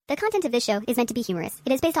The content of this show is meant to be humorous.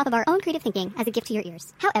 It is based off of our own creative thinking as a gift to your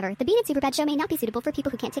ears. However, the Bean and Superbad show may not be suitable for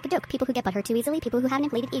people who can't take a joke, people who get butthurt too easily, people who have an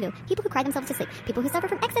inflated ego, people who cry themselves to sleep, people who suffer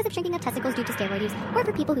from excessive shrinking of testicles due to steroid use, or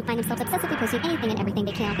for people who find themselves obsessively posting anything and everything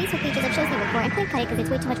they can on Facebook pages of shows they work for and can't cut it because it's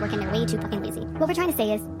way too much work and they're way too fucking lazy. What we're trying to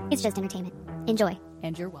say is, it's just entertainment. Enjoy.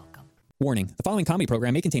 And you're welcome. Warning, the following comedy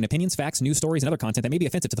program may contain opinions, facts, news stories, and other content that may be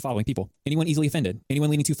offensive to the following people. Anyone easily offended,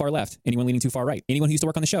 anyone leaning too far left, anyone leaning too far right, anyone who used to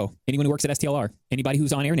work on the show, anyone who works at STLR, anybody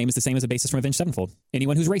whose on-air name is the same as a bassist from Avenged Sevenfold,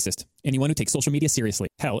 anyone who's racist, anyone who takes social media seriously,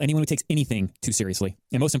 hell, anyone who takes anything too seriously,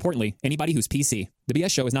 and most importantly, anybody who's PC. The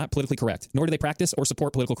BS show is not politically correct, nor do they practice or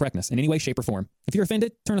support political correctness in any way, shape, or form. If you're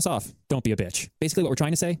offended, turn us off. Don't be a bitch. Basically what we're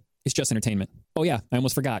trying to say is just entertainment. Oh yeah, I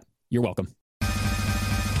almost forgot. You're welcome.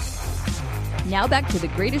 Now back to the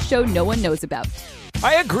greatest show no one knows about.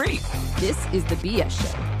 I agree. This is the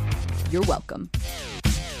BS Show. You're welcome.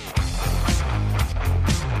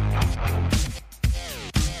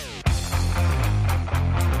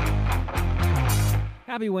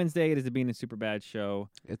 Happy Wednesday. It is the Bean and Superbad show.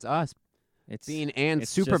 It's us. It's Bean and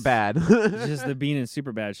it's Superbad. It's just the Bean and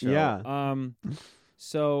Superbad show. Yeah.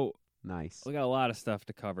 So Nice. we got a lot of stuff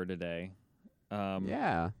to cover today.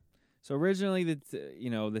 Yeah. So originally,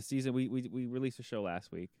 the season we released a show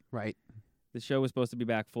last week. Right. The show was supposed to be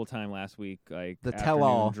back full time last week, like The afternoon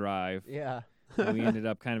tell-all. drive. Yeah. And we ended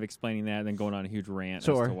up kind of explaining that and then going on a huge rant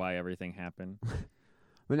Sure. as to why everything happened.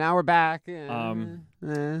 But now we're back.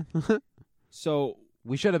 So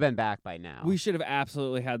We should have been back by now. we should have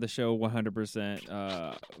absolutely had the show 100%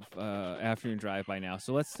 afternoon drive by now.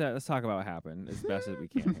 So let's talk about what happened as best as we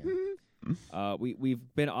can here. We've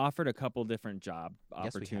been offered a couple different job Yes, we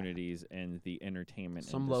have. opportunities in the entertainment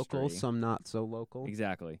Some industry. local, some not so local.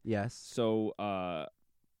 Exactly. Yes. So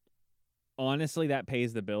honestly, that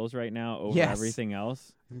pays the bills right now over Yes. everything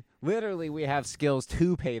else. Literally, we have skills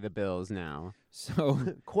to pay the bills now.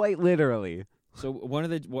 So Quite literally. so one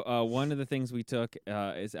of the things we took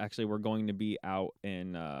is actually we're going to be out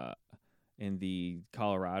in the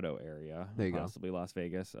Colorado area, There you go. possibly Las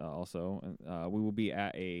Vegas also. We will be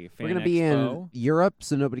at a fan We're going to be in expo. Europe,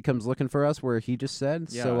 so nobody comes looking for us, where he just said.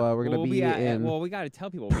 Yeah. So we're going to We'll be in well, we got to tell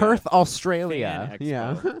people. we're Perth, at Australia. Fan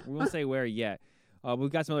Yeah. Expo. We won't say where yet. We've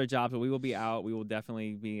got some other jobs, but we will be out. We will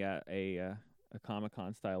definitely be at a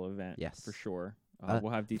Comic-Con style event. Yes. For sure. A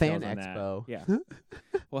We'll have details fan on expo. that.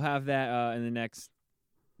 Yeah. We'll have that in the next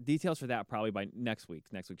details for that probably by next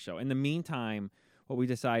week's show. In the meantime, what we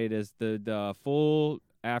decided is the full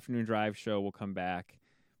afternoon drive show will come back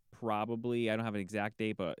probably, I don't have an exact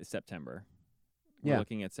date, but September. We're Yeah.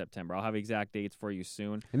 looking at September. I'll have exact dates for you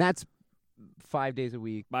soon. And that's 5 days a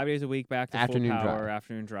week. 5 days a week, back to Afternoon full power, drive.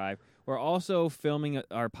 afternoon drive. We're also filming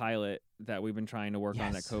our pilot that we've been trying to work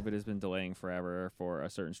on that Yes. COVID has been delaying forever for a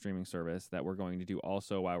certain streaming service that we're going to do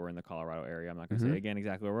also while we're in the Colorado area. I'm not going to say again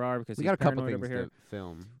exactly where we are because We he's got a couple paranoid things over here. to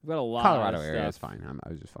film. We've got a lot Colorado of area is stuff. fine. I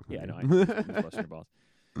was just fucking. Yeah, with no, you. I'm busting your balls.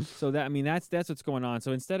 So that's what's going on.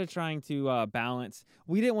 So instead of trying to balance,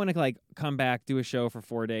 we didn't want to like come back, do a show for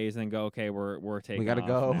 4 days, and then go, okay, we're taking. gotta off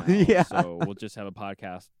go. now. Yeah. So we'll just have a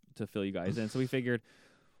podcast to fill you guys in. So we figured,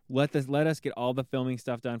 let us get all the filming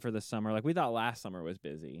stuff done for the summer. Like we thought last summer was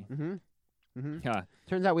busy. Yeah,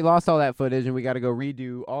 Turns out we lost all that footage, and we got to go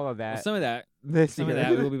redo all of well, that. some of that This we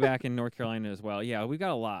year. will be back in North Carolina as well. Yeah, we've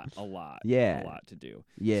got a lot Yeah. to do.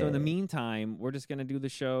 Yeah. So in the meantime, we're just gonna do the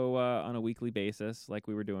show on a weekly basis, like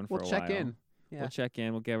we were doing for we'll a check while. in. Yeah. We'll check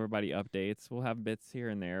in. We'll give everybody updates. We'll have bits here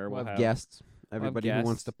and there. We'll have guests. Everybody who wants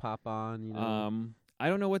guests. to pop on. You know. I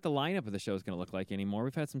don't know what the lineup of the show is going to look like anymore.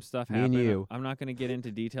 We've had some stuff Me and happen. you. I'm not going to get into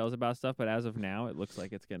details about stuff, but as of now, it looks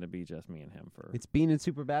like it's going to be just me and him for It's Bean and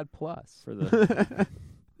Superbad Plus. for the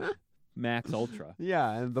Max Ultra.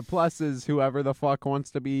 Yeah, and the plus is whoever the fuck wants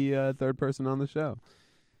to be third person on the show,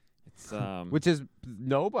 It's which is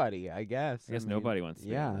nobody, I guess. I guess mean, nobody wants to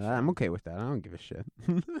be Yeah, on the show. I'm okay with that. I don't give a shit.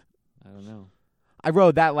 I don't know. I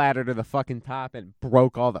rode that ladder to the fucking top and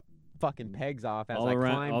broke all the fucking pegs off as I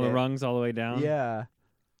climbed all the it. rungs all the way down. Yeah,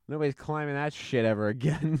 nobody's climbing that shit ever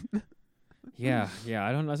again. Yeah.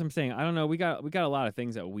 I don't know. As I'm saying, I don't know. We got a lot of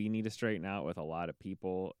things that we need to straighten out with a lot of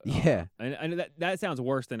people. Yeah. and that sounds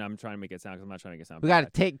worse than I'm trying to make it sound because I'm not trying to make it sound. We got to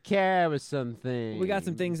bad. take care of something. We got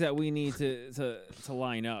some things that we need to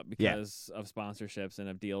line up because of sponsorships and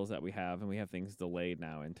of deals that we have, and we have things delayed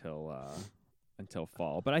now until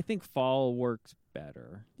fall. But I think fall works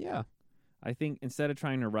better. Yeah. I think instead of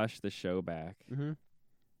trying to rush the show back, Mhm.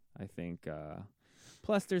 I think.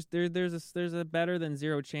 Plus, there's a better than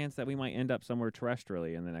zero chance that we might end up somewhere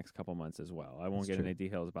terrestrially in the next couple months as well. I won't That's get true. into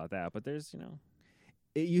details about that, but there's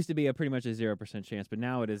it used to be a pretty much a 0% chance, but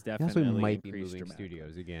now it is Also, definitely we might be increased moving dramatically.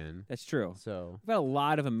 studios again. That's true. So We've had a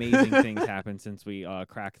lot of amazing things happen since we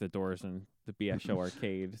cracked the doors in the BS Show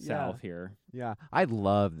Arcade South here. yeah, I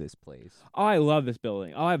love this place. Oh, I love this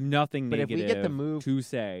building. Oh, I have nothing But if negative we get to move to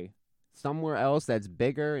say. somewhere else that's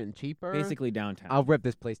bigger and cheaper, Basically downtown. I'll rip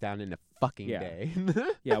this place down in a fucking Yeah. day.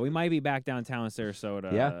 Yeah, we might be back downtown in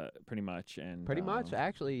Sarasota. Yeah. Pretty much. And Pretty much,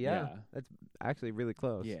 actually, yeah. yeah. That's actually really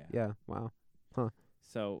close. Yeah. Yeah. Wow.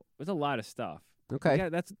 So there's a lot of stuff. Okay. Yeah,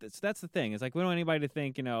 that's the thing. It's like we don't want anybody to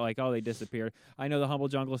think, like, oh, they disappeared. I know the Humble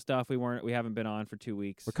Jungle stuff. We haven't been on for 2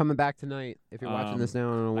 weeks. We're coming back tonight. If you're watching this now,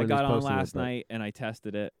 I don't know when I got it's on posted last night and I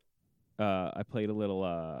tested it. I played a little.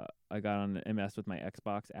 I got on and messed with my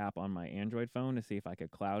Xbox app on my Android phone to see if I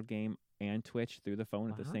could cloud game and Twitch through the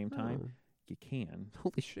phone at the same time. You can.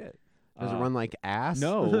 Holy shit. Does it Uh, run like ass?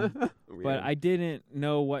 no, But Weird. I didn't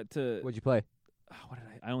know what to. What'd you play? What did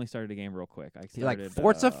I only started a game real quick. I You like started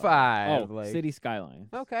Forza 5? Oh, like... City Skylines.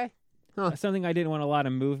 Okay. Something I didn't want a lot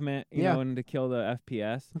of movement, you Yeah. know, and to kill the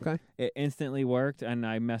FPS. Okay. It instantly worked, and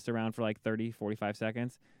I messed around for like 30, 45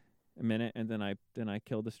 seconds, a minute, and then I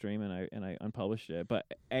killed the stream and I unpublished it. But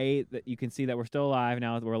that you can see that we're still alive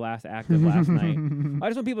now. That we're last active last night. I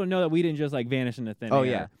just want people to know that we didn't just like vanish into thin Oh, air.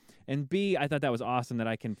 yeah. And B, I thought that was awesome that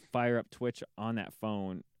I can fire up Twitch on that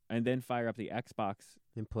phone and then fire up the Xbox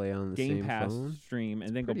And play on the Game same Pass phone? stream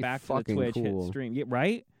and then go pretty back to the fucking Twitch, cool. hit stream. Yeah,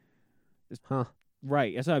 right? Huh.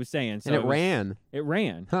 Right. That's what I was saying. So And it was- ran. It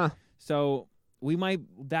ran. Huh. So we might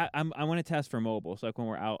I want to test for mobile. So like when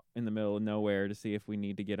we're out in the middle of nowhere to see if we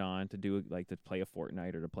need to get on to do like to play a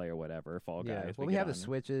Fortnite or to play or whatever Fall Guys. Yeah. Well, we get have the on.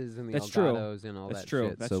 Switches and the That's true. Elgatos and all That's that true.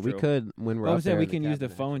 shit. That's so we true. could, when we're I up was saying there we in the can use the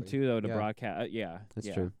cabin, phone actually. too though to Yeah. broadcast. Yeah. That's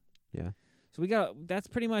yeah. true. Yeah. So that's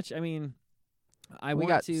pretty much. I mean, I we want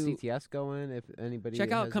got to CTS going. If anybody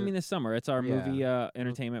check out has coming it. this summer. It's our Yeah. movie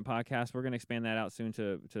entertainment podcast. We're gonna expand that out soon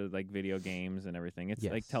to like video games and everything. It's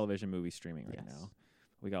like Yes. television movie streaming right Yes. now.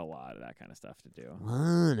 We got a lot of that kind of stuff to do.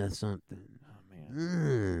 One or something. Oh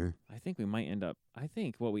man. Mm. I think we might end up. I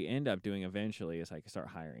think what we end up doing eventually is like start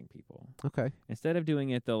hiring people Okay. instead of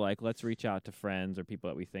doing it. Though, like let's reach out to friends or people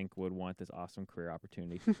that we think would want this awesome career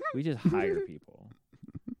opportunity. We just hire people,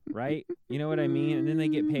 right? You know what I mean? And then they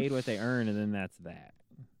get paid what they earn, and then that's that,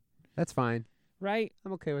 That's fine. right?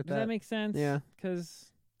 I'm okay with Does that make sense? Yeah.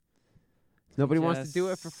 Because Nobody wants to do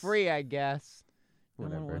it for just- free, I guess. no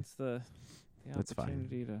one Whatever. wants the That's fine.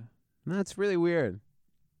 opportunity to. That's really weird.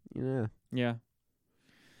 Yeah. Yeah.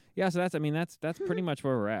 Yeah. So that's pretty much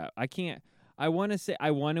where we're at. I want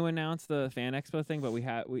to announce the Fan Expo thing, but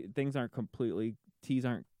things aren't completely, T's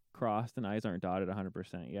aren't crossed and I's aren't dotted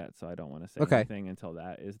 100% yet. So I don't want to say Okay. anything until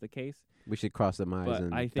that is the case. We should cross them I's But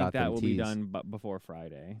and I think dot that them will T's. be done before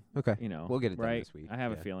Friday. Okay. You know, We'll get it done right? this week. I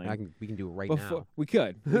have a Yeah. feeling. We can do it right Before, now. we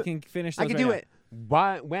could. We can finish I those can right do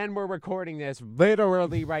now. it when we're recording this,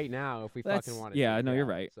 literally right now, if we fucking want to. yeah, no, you're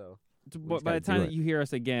right. So But just by the gotta time do that it. you hear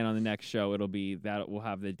us again on the next show, it'll be that we'll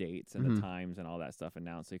have the dates and Mhm. the times and all that stuff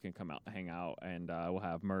announced, so you can come out, hang out, and we'll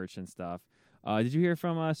have merch and stuff. Did you hear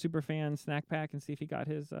from Superfan Snack Pack and see if he got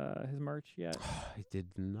his merch yet? I did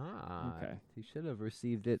not. Okay. He should have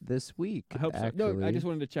received it this week. I hope so. actually. No, I just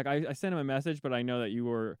wanted to check. I sent him a message, but I know that you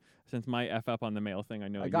were, since my F up on the mail thing, I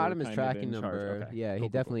know I you got were him his kind of tracking in charge. number. Okay. Yeah, Cool, he cool,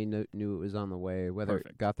 definitely knew it was on the way. Whether Perfect.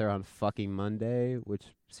 it got there on fucking Monday, which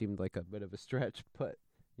seemed like a bit of a stretch, but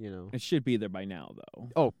you know. cool. It should be there by now, though,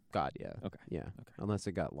 Oh God, yeah. Okay. Yeah. Okay. Unless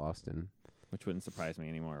it got lost in. which wouldn't surprise me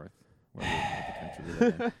anymore with where the country we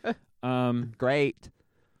live in. Great.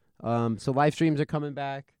 So live streams are coming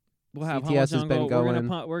back. We'll have CTS Humble has Jungle. been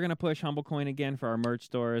going. We're gonna push Humble Coin again for our merch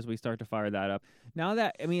store as we start to fire that up. Now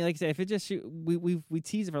that like I say, if it just we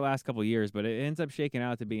teased it for the last couple of years, but it ends up shaking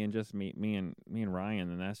out to being just me and Ryan,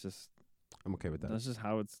 and that's just I'm okay with that. that's just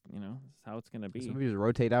how it's that's how it's gonna be. So we just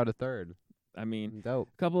rotate out a third. I mean, Dope.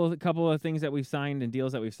 couple of things that we've signed and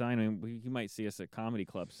deals that we've signed. I mean, you might see us at comedy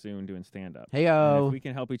clubs soon doing stand up. Hey And yo. if we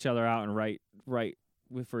can help each other out and write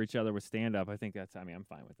for each other with stand up, I think I'm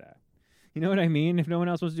fine with that. You know what I mean? If no one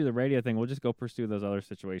else wants to do the radio thing, we'll just go pursue those other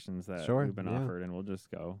situations that Sure, we've been yeah. offered, and we'll just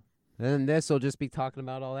go. And this will just be talking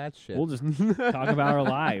about all that shit. We'll just talk about our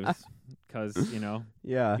lives, because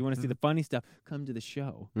yeah. if you want to see the funny stuff, come to the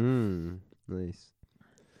show. Nice.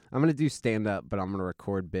 I'm gonna do stand up, but I'm gonna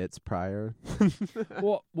record bits prior.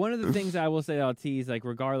 Well, one of the things I will say I'll tease, like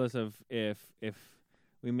regardless of if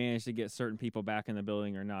we manage to get certain people back in the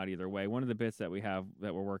building or not, either way, one of the bits that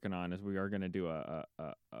we're working on is we are going to do a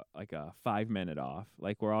 5-minute off.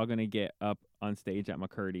 Like we're all going to get up on stage at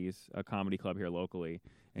McCurdy's, a comedy club here locally,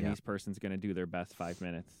 and Yeah. each person's going to do their best 5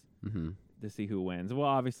 minutes.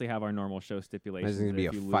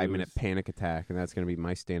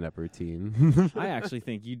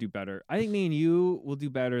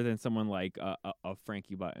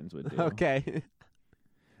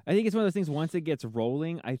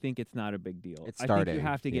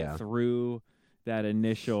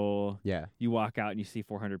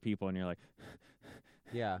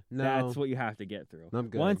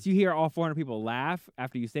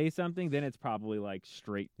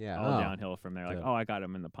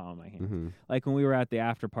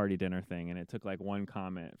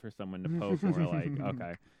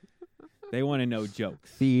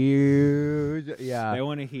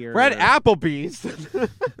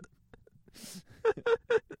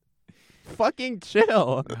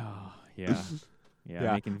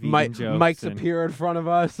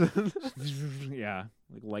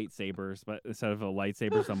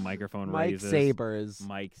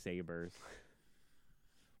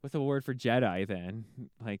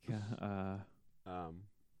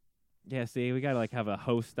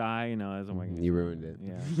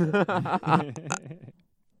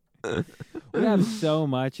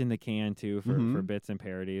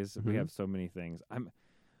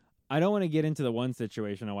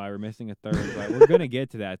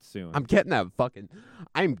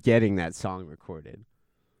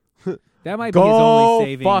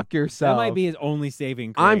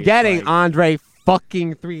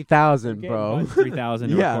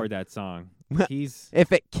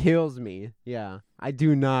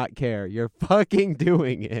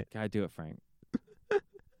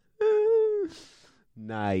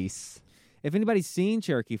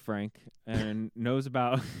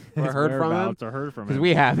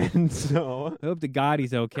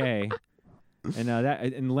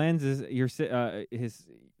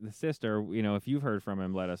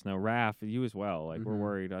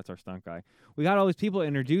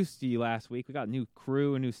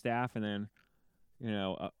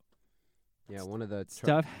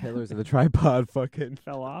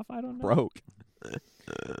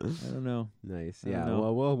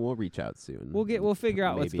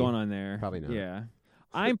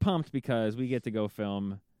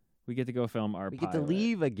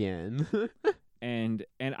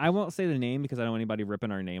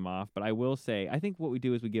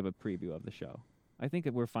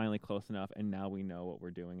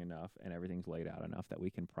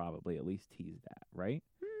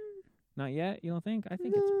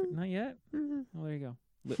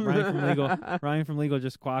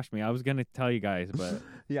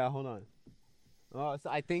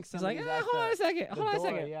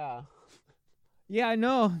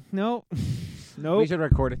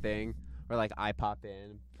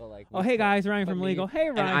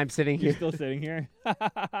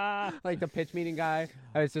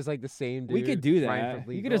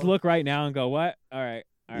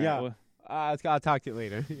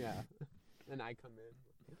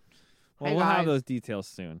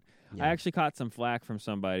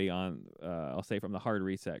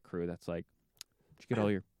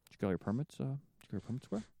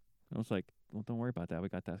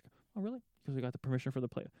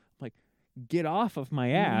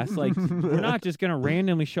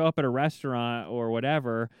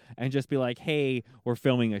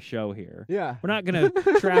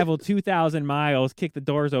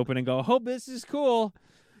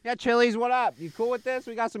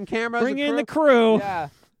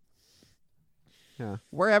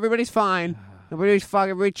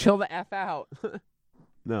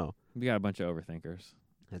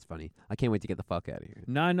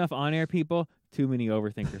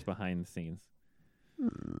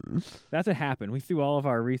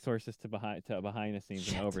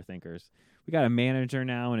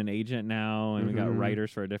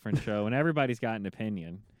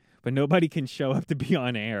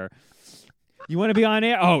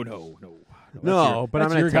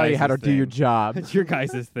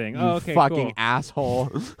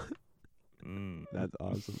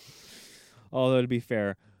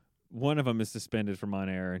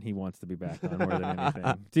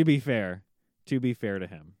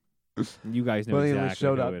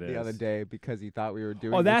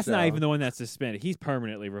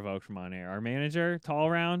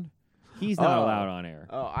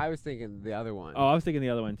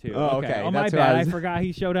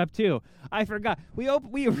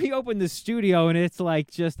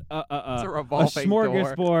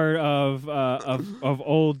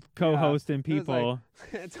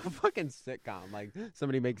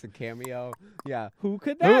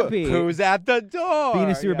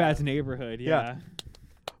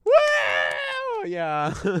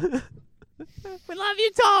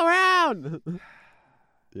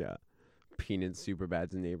 Yeah. Being in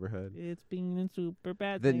Superbad's neighborhood. It's being in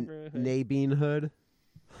Superbad's The neighborhood. Nabean hood.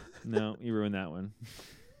 No, you ruined that one.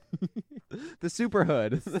 The super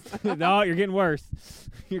hood. No, you're getting worse.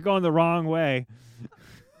 You're going the wrong way.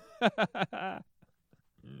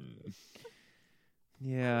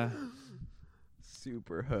 Yeah.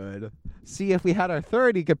 Super hood. See, if we had our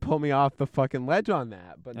third, he could pull me off the fucking ledge on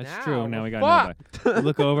that. But That's now true. Now we're we got fucked. nobody.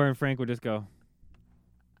 Look over and Frank would just go,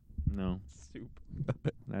 no.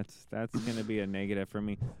 Super. That's gonna be a negative for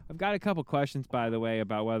me. I've got a couple questions, by the way,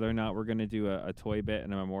 about whether or not we're gonna do a toy bit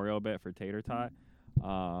and a memorial bit for Tater Tot.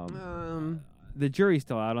 The jury's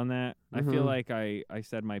still out on that. I feel like I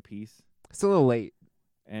said my piece, It's a little late.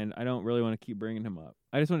 and I don't really want to keep bringing him up.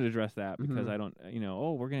 I just wanted to address that because I don't,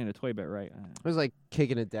 we're getting a toy bit, right? It was like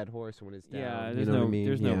kicking a dead horse when it's down. Yeah, you there's know no what I mean?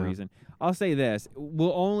 there's no reason. I'll say this: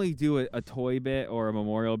 we'll only do a toy bit or a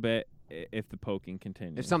memorial bit if the poking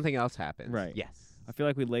continues. If something else happens. Right. Yes. I feel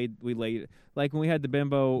like we laid like when we had the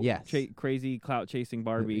bimbo Yes. crazy clout chasing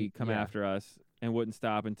Barbie come Yeah. after us and wouldn't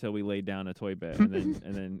stop until we laid down a toy bit, and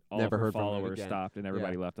then all Never of her heard from her followers again. stopped and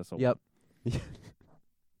everybody left us alone. Yep.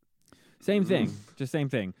 Same thing, just same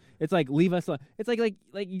thing. It's like leave us alone. It's like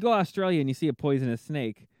you go to Australia and you see a poisonous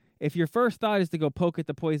snake. If your first thought is to go poke at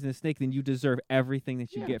the poisonous snake, then you deserve everything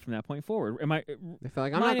that you get from that point forward. Am I? I feel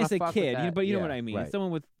like I'm minus not a gonna fuck kid, with that. but you know Yeah, what I mean. right.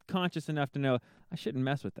 Someone with conscious enough to know I shouldn't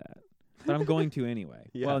mess with that, but I'm going to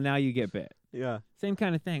anyway. Yeah. Well, now you get bit. Yeah. Same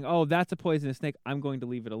kind of thing. Oh, that's a poisonous snake. I'm going to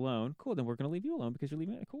leave it alone. Cool. Then we're going to leave you alone because you're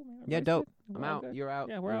leaving it. Cool, man. Yeah, Everybody's dope. good. I'm We're all out. good. You're out.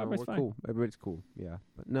 Yeah, we're out. Everybody's We're fine. cool. Everybody's cool. Yeah.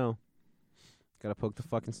 But no. Gotta poke the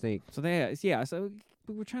fucking snake. So so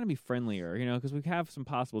we're trying to be friendlier, because we have some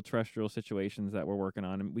possible terrestrial situations that we're working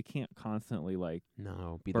on, and we can't constantly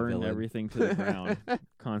No, be the burn villain. everything to the ground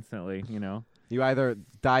constantly, You either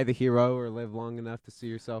die the hero or live long enough to see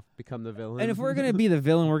yourself become the villain. And if we're gonna be the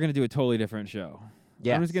villain, we're gonna do a totally different show.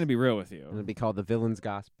 yes. I'm just gonna be real with you. It'll be called the Villain's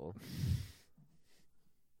Gospel.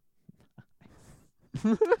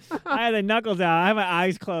 I had the knuckles out. I have my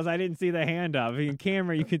eyes closed. I didn't see the hand up. In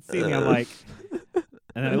camera, you could see me. I'm like,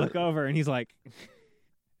 and then I look over, and he's like,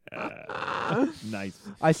 nice.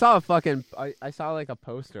 I saw I saw like a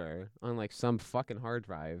poster on like some fucking hard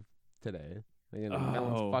drive today. Like, the Oh.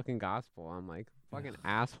 Villain's fucking Gospel. I'm like, fucking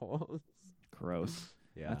assholes. Gross.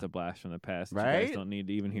 Yeah. That's a blast from the past. That Right? You guys don't need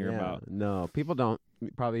to even hear Yeah. about. No, people don't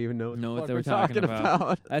probably even know Know what what the they fuck were talking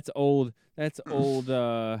about. That's old. That's old.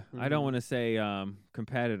 I Mhm. don't want to say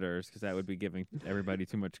competitors because that would be giving everybody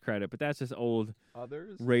too much credit. But that's just old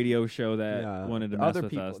Others. radio show that Yeah. wanted to mess Other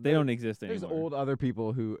with people. us. They don't exist There's anymore. old other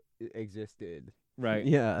people who existed. Right.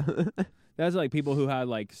 Yeah. That's like people who had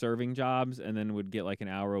like serving jobs and then would get like an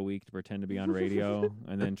hour a week to pretend to be on radio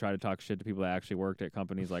and then try to talk shit to people that actually worked at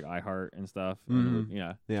companies like iHeart and stuff. And it would- yeah.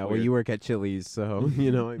 Yeah, it's well, weird. you work at Chili's, so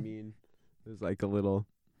you know what I mean. There's like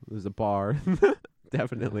there's a bar.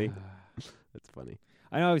 Definitely. That's funny.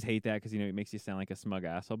 I always hate that because it makes you sound like a smug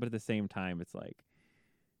asshole, but at the same time, it's like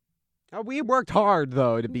We worked hard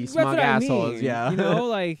though to be that's smug what I assholes. mean, Yeah.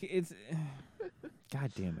 like it's. God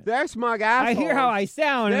damn it! They're smug assholes. I hear how I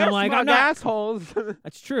sound, They're and I'm like, smug I'm not. assholes.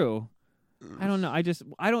 That's true. I don't know.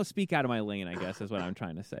 I don't speak out of my lane. I guess is what I'm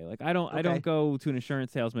trying to say. Like I Okay. don't go to an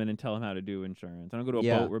insurance salesman and tell him how to do insurance. I don't go to a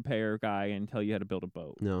Yeah. boat repair guy and tell you how to build a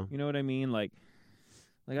boat. No. You know what I mean? Like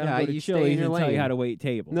I don't Yeah, go to you stay in Chili's your and tell you lane. how to wait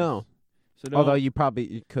tables. No. So don't, Although you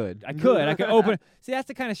could. I could open. See, that's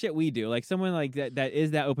the kind of shit we do. Like someone like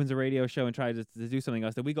that opens a radio show and tries to do something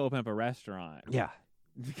else. Then we go open up a restaurant. Yeah.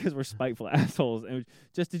 Because we're spiteful assholes, and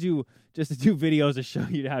just to do videos to show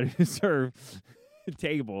you how to serve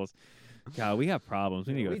tables. God, we have problems.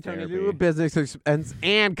 We need to go We to turn therapy. into a business expense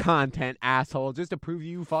and content asshole just to prove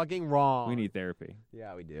you fucking wrong. We need therapy.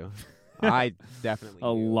 Yeah, we do. I definitely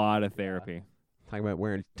A do. lot of therapy. Talking about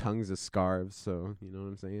wearing tongues of scarves, so you know what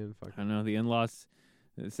I'm saying? Fuck. I know the in-laws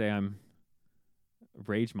say I'm a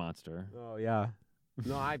rage monster. Oh yeah.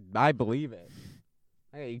 No, I believe it.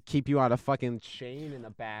 I gotta keep you on a fucking chain in the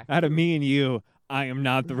back. Out of me and you, I am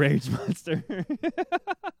not the rage monster.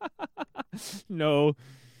 No.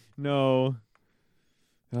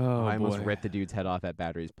 Oh, I almost boy. ripped the dude's head off at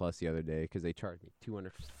Batteries Plus the other day because they charged me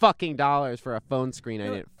 $200 fucking for a phone screen I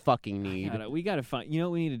didn't fucking need. We gotta find. You know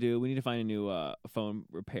what we need to do? We need to find a new phone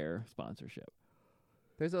repair sponsorship.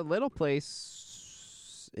 There's a little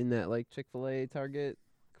place in that like Chick-fil-A, Target,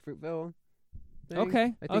 Fruitville. thing.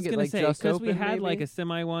 Okay, I I was think it, gonna like, say just because we opened, had like maybe? a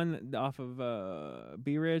semi one off of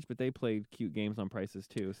Bee Ridge, but they played cute games on prices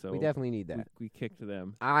too. So We definitely need that. we kicked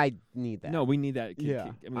them. I need that. No, we need that. Yeah,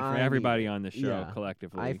 I mean, for I need everybody it. on the show Yeah.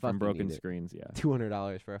 collectively, I from fucking broken need it. screens. Yeah.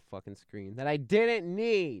 $200 for a fucking screen that I didn't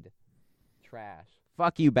need. Trash.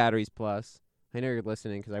 Fuck you, Batteries Plus. I know you're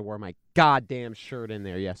listening because I wore my goddamn shirt in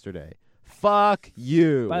there yesterday. Fuck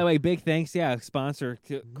you. By the way, big thanks. Yeah, sponsor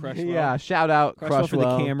to Crushwell. Yeah, shout out Crushwell for the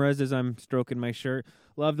Crushwell. cameras as I'm stroking my shirt.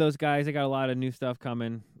 Love those guys. They got a lot of new stuff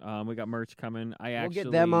coming. We got merch coming. We'll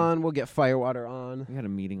get them on. We'll get Firewater on. We had a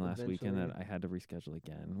meeting last weekend that Eventually. I had to reschedule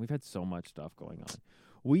again. We've had so much stuff going on.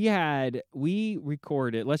 We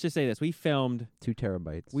recorded. Let's just say this. We filmed 2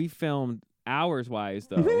 terabytes. We filmed hours-wise,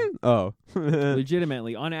 though. Oh.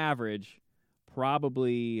 Legitimately, on average,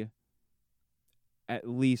 probably at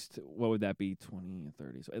least, what would that be, 20 and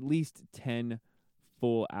 30? So at least 10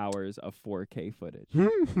 full hours of 4K footage.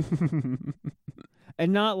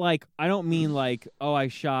 And not like, I don't mean like, oh, I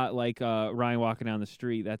shot like Ryan walking down the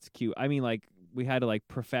street. That's cute. I mean like, we had to like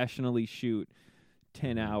professionally shoot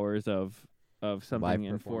 10 hours of something Live in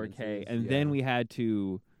 4K. performances, And then we had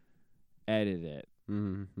to edit it.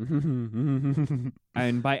 Mm.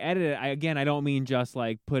 And by edit it, I don't mean just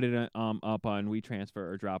like put it up on WeTransfer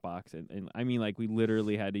or Dropbox, and I mean like we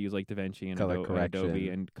literally had to use like DaVinci and Color Adobe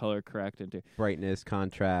correction. and color correct into. Brightness,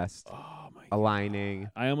 contrast, Oh my! aligning,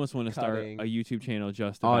 God. I almost want to start cutting, a YouTube channel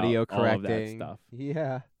just about audio all correcting. of that stuff.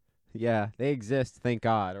 Yeah, they exist. Thank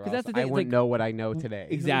God. Or 'Cause that's else the thing, I it's wouldn't like- know what I know today.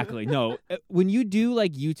 Exactly. No, when you do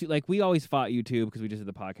like YouTube, like we always fought YouTube because we just did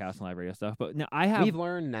the podcast and live radio stuff. But now We've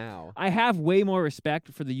learned now. I have way more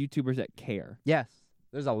respect for the YouTubers that care. Yes,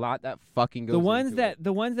 there's a lot that fucking goes. The ones into that it.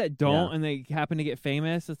 the ones that don't Yeah. and they happen to get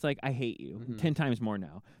famous, it's like I hate you Mhm. 10 times more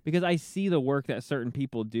now because I see the work that certain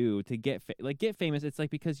people do to get get famous. It's like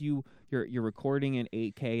because you're recording in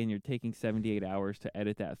 8K and you're taking 78 hours to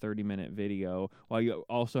edit that 30-minute video while you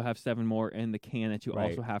also have 7 more in the can that you Right.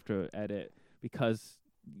 also have to edit because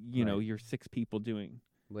you know Right. you're 6 people doing.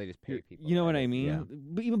 They just pay people. You know what I edit. mean? Yeah.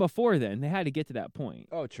 But even before then, they had to get to that point.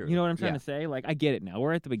 Oh, true. You know what I'm trying Yeah. to say? Like I get it now.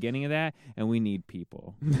 We're at the beginning of that, and we need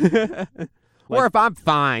people. Or if I'm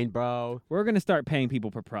fine, bro. We're gonna start paying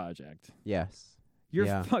people per project. Yes. You're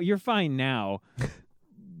Yeah. you're fine now,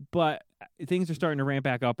 but things are starting to ramp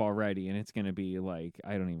back up already, and it's gonna be like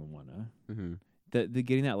I don't even wanna. Mm-hmm. The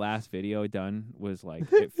getting that last video done was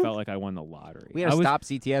like it felt like I won the lottery. We had to stop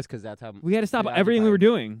CTS because that's how. We had to stop it everything we were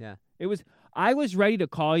advertised. doing. Yeah. It was. I was ready to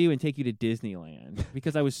call you and take you to Disneyland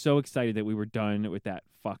because I was so excited that we were done with that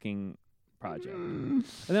fucking project. And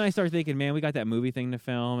then I started thinking, man, we got that movie thing to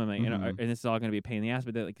film, and like, Mhm. and this is all going to be a pain in the ass.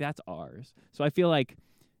 But like, that's ours. So I feel like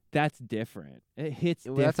that's different. It hits.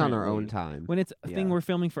 Well, that's on our own differently. time. When it's a thing Yeah. we're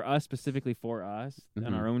filming for us, specifically for us, on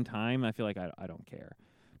Mhm. our own time, I feel like I don't care.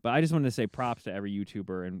 But I just wanted to say props to every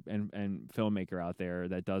YouTuber and filmmaker out there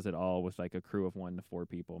that does it all with like a crew of 1 to 4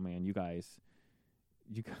 people. Man, you guys,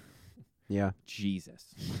 Yeah.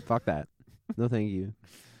 Jesus, Fuck that. No, thank you.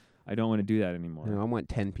 I don't want to do that anymore. No, I want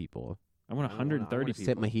 10 people. I want 130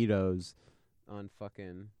 Sip people. mojitos on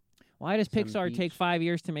fucking. Why does some Pixar take beach. 5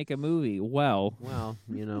 years to make a movie? Well, Well,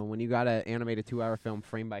 you know, when you gotta animate a 2-hour film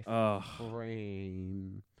frame by ugh.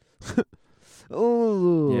 frame.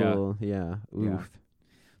 Oh. Yeah. Oof. Yeah.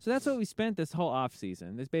 So that's what we spent this whole off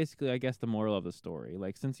season. That's basically, I guess, the moral of the story.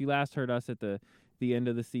 Like since you last heard us at the end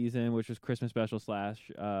of the season, which was Christmas special /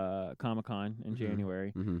 Comic-Con in Mhm.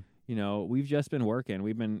 January. Mm-hmm. You know, we've just been working.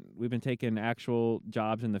 We've been taking actual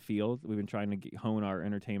jobs in the field. We've been trying to hone our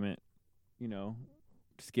entertainment, you know,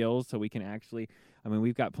 skills so we can actually. I mean,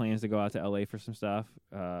 we've got plans to go out to LA for some stuff.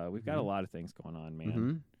 We've got a Mhm. lot of things going on, man.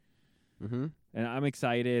 Mm-hmm. Mm-hmm. And I'm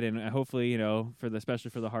excited, and hopefully, you know,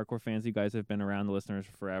 especially for the hardcore fans, you guys have been around, the listeners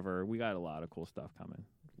forever. We got a lot of cool stuff coming.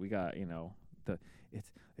 We got, you know,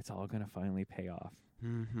 it's all gonna finally pay off.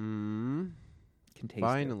 Mm-hmm. Can taste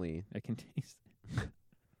Finally. it. I can taste it.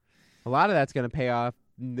 A lot of that's gonna pay off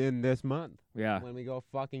in this month Yeah, when we go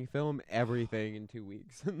fucking film everything in 2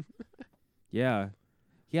 weeks. yeah.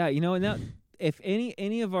 You know, and that if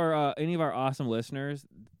any of our awesome listeners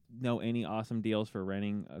know any awesome deals for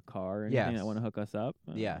renting a car or anything Yes. that want to hook us up,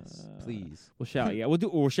 Yes, please. We'll shout you.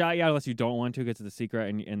 We'll shout you out unless you don't want to, because it's a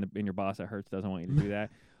secret, and your boss at Hertz doesn't want you to do that.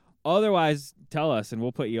 Otherwise, tell us, and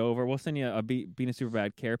we'll put you over. We'll send you a Being a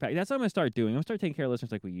Superbad care pack. That's what I'm going to start doing. I'm going to start taking care of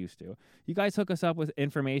listeners like we used to. You guys hook us up with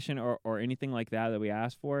information or anything like that we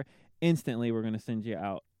ask for, instantly we're going to send you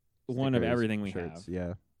out one of Stickers, everything we shirts, have.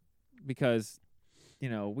 Yeah. Because, you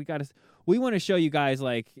know, we want to show you guys,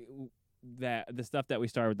 like, that the stuff that we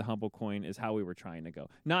started with the Humble Coin is how we were trying to go,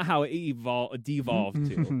 not how it devolved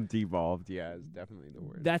to. Devolved, yeah, is definitely the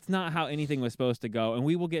word. That's not how anything was supposed to go, and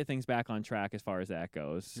we will get things back on track as far as that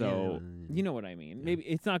goes. So Yeah. you know what I mean. Yeah. Maybe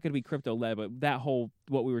it's not going to be crypto led, but that whole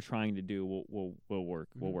what we were trying to do will work.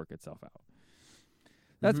 Will Mhm. work itself out.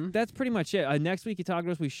 That's Mhm. that's pretty much it. Next week you talk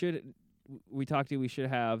to us. We should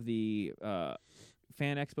have the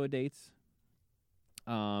Fan Expo dates.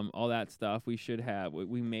 all that stuff. We should have.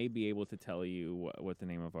 We may be able to tell you what the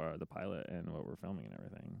name of the pilot and what we're filming and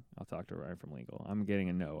everything. I'll talk to Ryan from Legal. I'm getting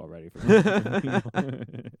a no already from Legal.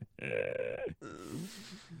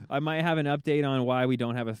 I might have an update on why we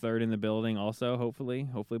don't have a third in the building. Also, hopefully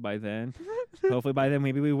by then,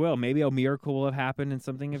 maybe we will. Maybe a miracle will have happened and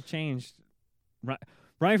something have changed.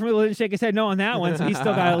 Ryan from Legal didn't shake his head no on that one, so he's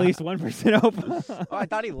still got at least 1% open. Oh, I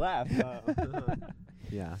thought he left.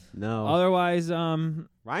 Yeah, no. Otherwise,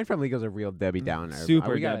 Ryan from Legal's a real Debbie Downer.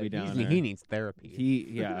 Super Debbie Downer. He needs therapy.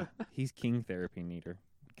 He's king therapy needer.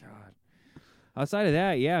 God. Outside of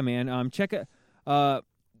that, yeah, man. Check it.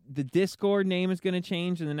 The Discord name is going to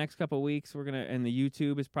change in the next couple of weeks. And the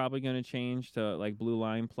YouTube is probably going to change to like Blue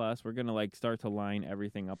Line Plus. We're going to like start to line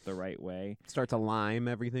everything up the right way. Start to lime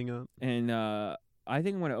everything up. And I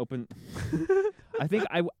think I'm going to open. I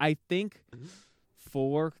think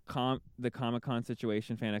for the Comic-Con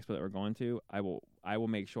situation fan expo that we're going to, I will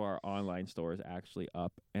make sure our online store is actually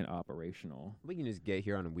up and operational. We can just get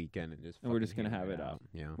here on a weekend and we're just gonna have it up.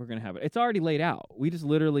 Yeah, we're gonna have it. It's already laid out. We just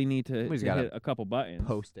literally need to hit a couple buttons.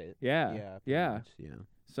 Post it. Yeah. Much, yeah.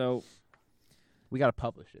 So we gotta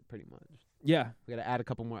publish it pretty much. Yeah. We gotta add a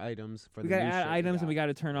couple more items for. We gotta add items and we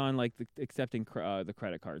gotta turn on like the accepting the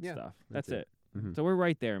credit card stuff. That's it. Mm-hmm. So we're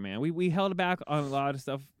right there, man. We held back on a lot of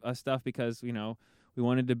stuff because we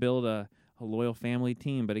wanted to build a loyal family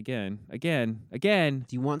team, but again, do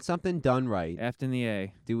you want something done right? Effed in the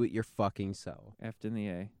A. Do it your fucking self. Effed in the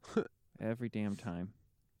A. Every damn time.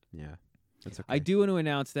 Yeah, that's okay. I do want to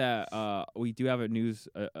announce that we do have the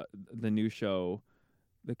new show,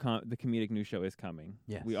 the comedic news show is coming.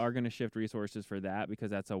 Yes. We are going to shift resources for that because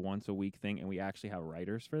that's a once a week thing, and we actually have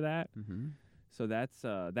writers for that. Mm-hmm. So that's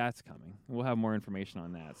coming. We'll have more information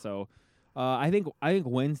on that. So I think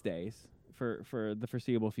Wednesdays. For the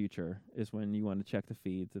foreseeable future is when you want to check the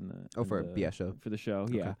feeds and for BS show. For the show,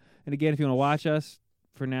 okay. Yeah. And again, if you want to watch us,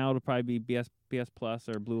 for now it'll probably be BS Plus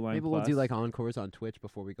or Blue Line. Maybe Plus. we'll do like encores on Twitch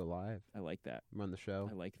before we go live. I like that. Run the show.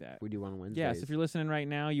 I like that. We do on Wednesdays. Yes, if you're listening right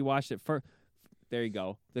now, you watched it there you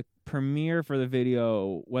go. The premiere for the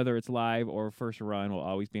video, whether it's live or first run, will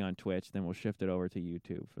always be on Twitch. Then we'll shift it over to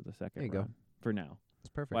YouTube for the second run. There you go. For now. That's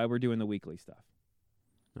perfect. While we're doing the weekly stuff.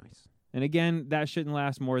 Nice. And again, that shouldn't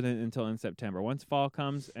last more than until in September. Once fall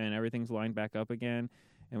comes and everything's lined back up again,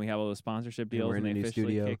 and we have all the sponsorship deals, we're in and a they new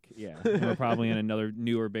officially studio. and we're probably in another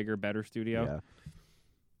newer, bigger, better studio. Yeah.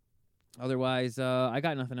 Otherwise, I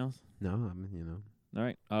got nothing else. No, All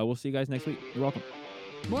right, we'll see you guys next week. You're welcome.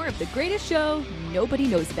 More of the greatest show nobody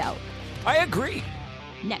knows about. I agree.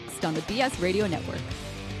 Next on the BS Radio Network.